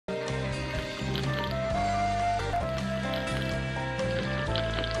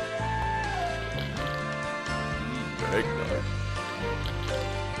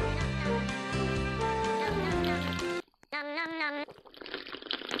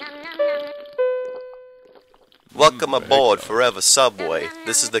Welcome aboard Forever Subway.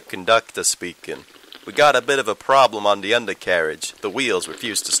 This is the conductor speaking. We got a bit of a problem on the undercarriage. The wheels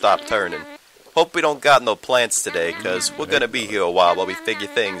refuse to stop turning. Hope we don't got no plants today, cause we're gonna be here a while we figure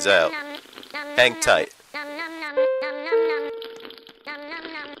things out. Hang tight.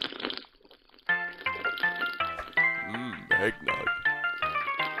 Eggnog.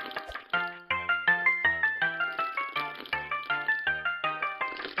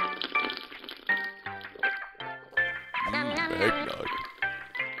 Eggnog.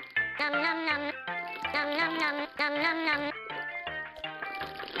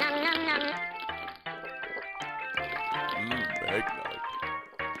 Eggnog. Eggnog.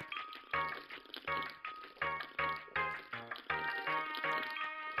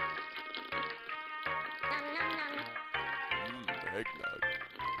 Eggnog.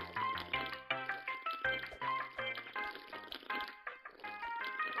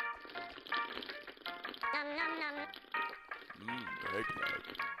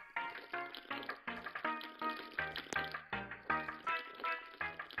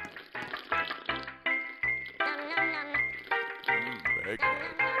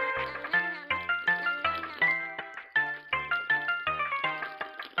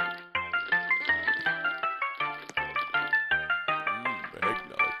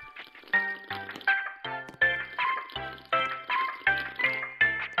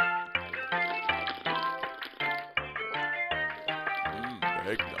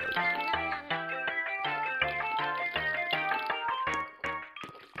 Eggnog. Eggnog.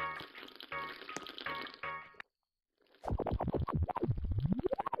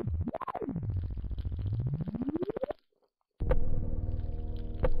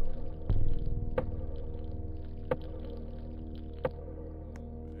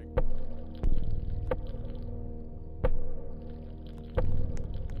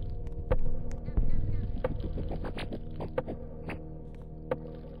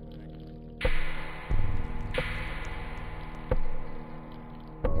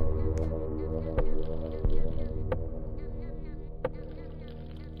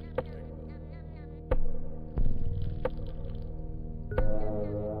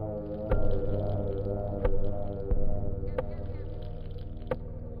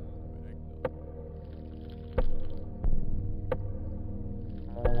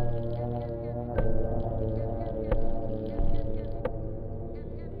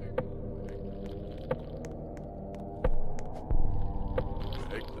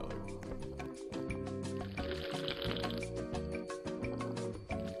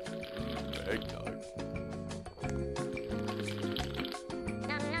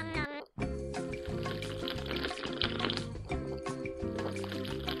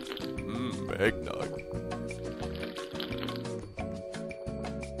 Eggnog.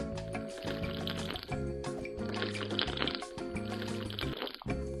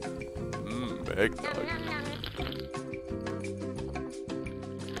 Eggnog. Eggnog.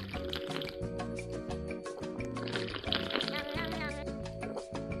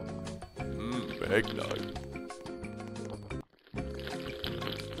 Eggnog. Eggnog.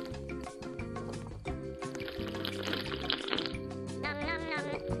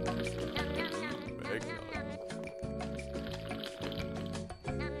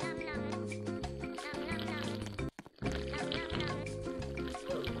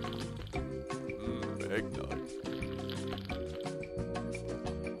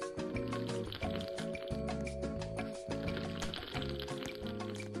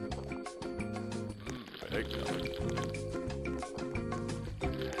 Eggnog.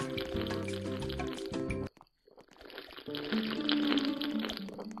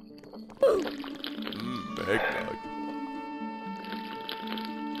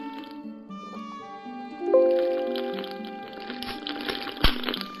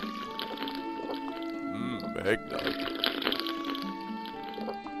 Eggnog.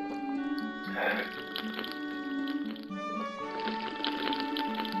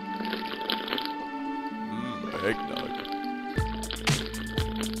 Eggnog.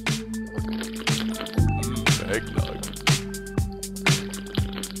 Eggnog.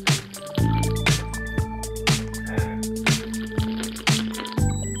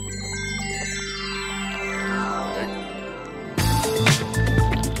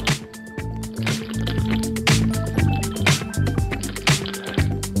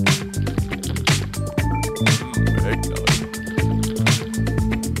 Eggnog.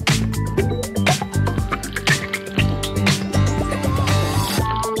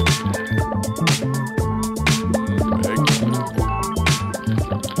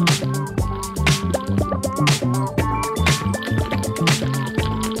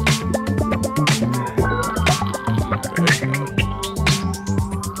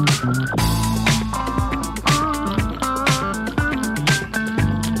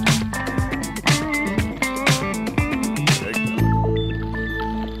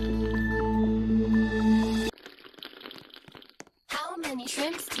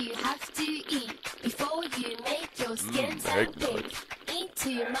 Eggnog. Eat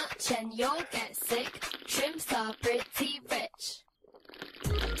too much and you'll get sick. Shrimps are pretty rich.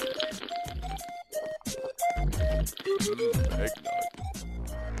 Eggnog.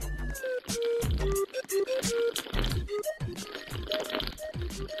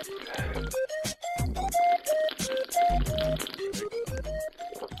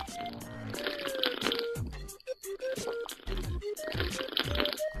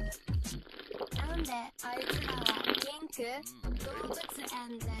なんであいつらはピンク？動物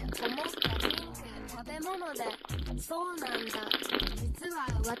園で思ったピンク食べ物でそうなんだ実は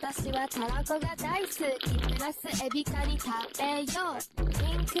私はたらこが大好きプラスエビカニ食べようピ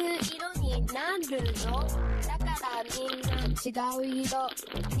ンク色になるのだからみんな違う色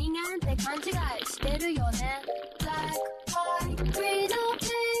人間って勘違いしてるよね Black, white, green or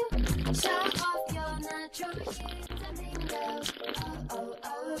pink Show off your natural hues Flamingo Oh, oh,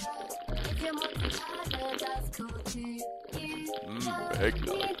 oh, oh If you're multicolored, that's cool too You don't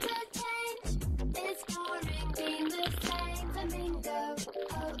Eggnog. need to change It's boring being the same Flamingo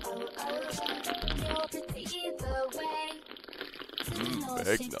Oh, oh, oh, oh You're pretty either way 次の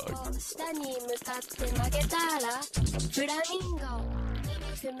尻尾下に向かって曲げたらフラミンゴ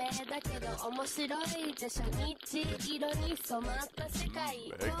不明だけど面白いでしょ日色に染まった世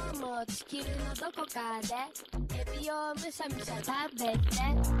界今日も地球のどこかでエビをむしゃむしゃ食べて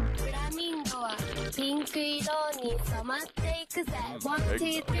フラミンゴはピンク色に染まっていくぜ One,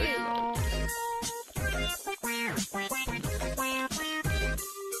 two, three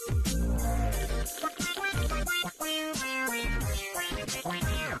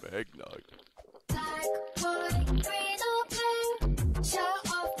Eggnog. Black, white, green or blue Show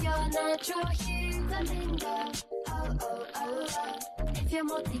off your natural hue Flamingo Oh, oh, oh, oh If you're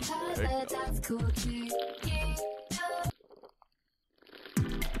multicolored, that's cool too You know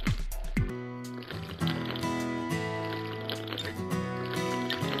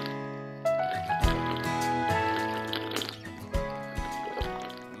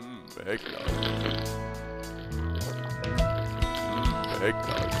Eggnog.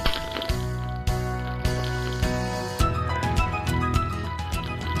 Eggnog.